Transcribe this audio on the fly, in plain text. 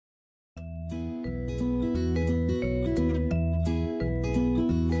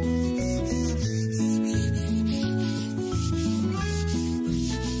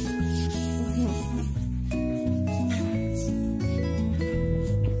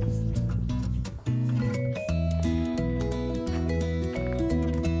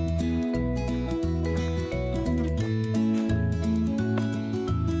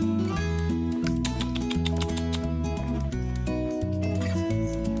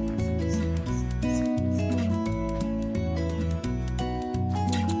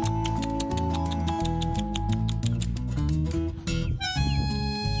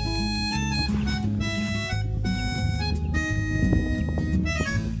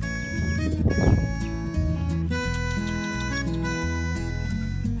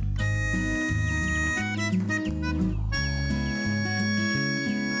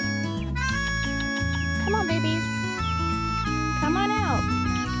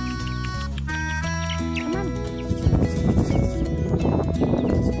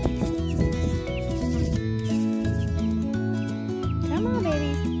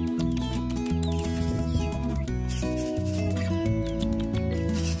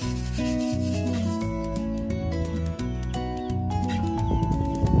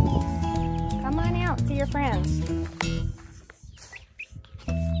friends.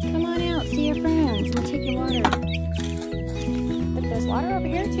 Come on out, see your friends. We'll take your water. Look, there's water over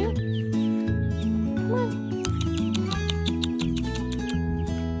here too. Come on.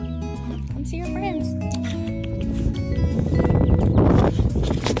 Come see your friends.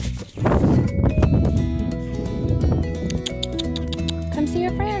 Come see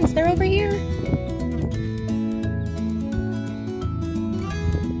your friends. They're over here.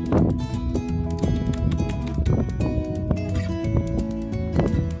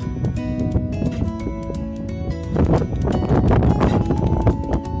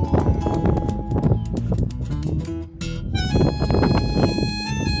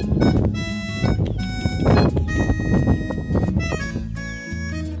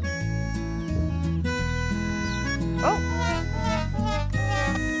 Oh!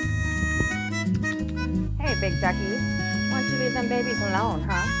 Hey, big duckies. Why don't you leave them babies alone,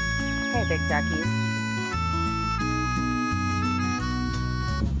 huh? Hey, big duckies.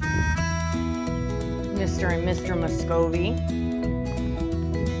 Mr. and Mr. Moscovy.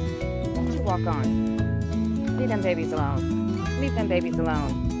 Why don't you walk on? Leave them babies alone. Leave them babies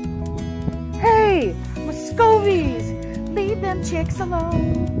alone. Hey, Moscovies! Leave them chicks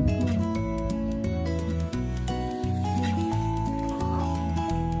alone.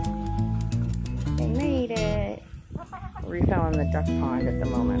 They made it. We're refilling the duck pond at the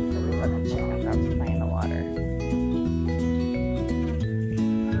moment, so we let the chickens out to play in the water.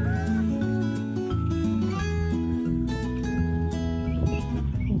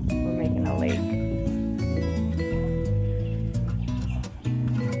 We're making a lake.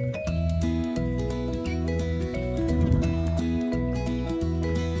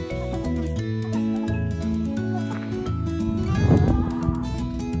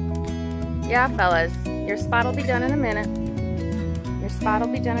 Yeah, fellas, your spot will be done in a minute. Your spot will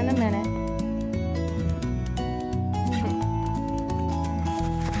be done in a minute.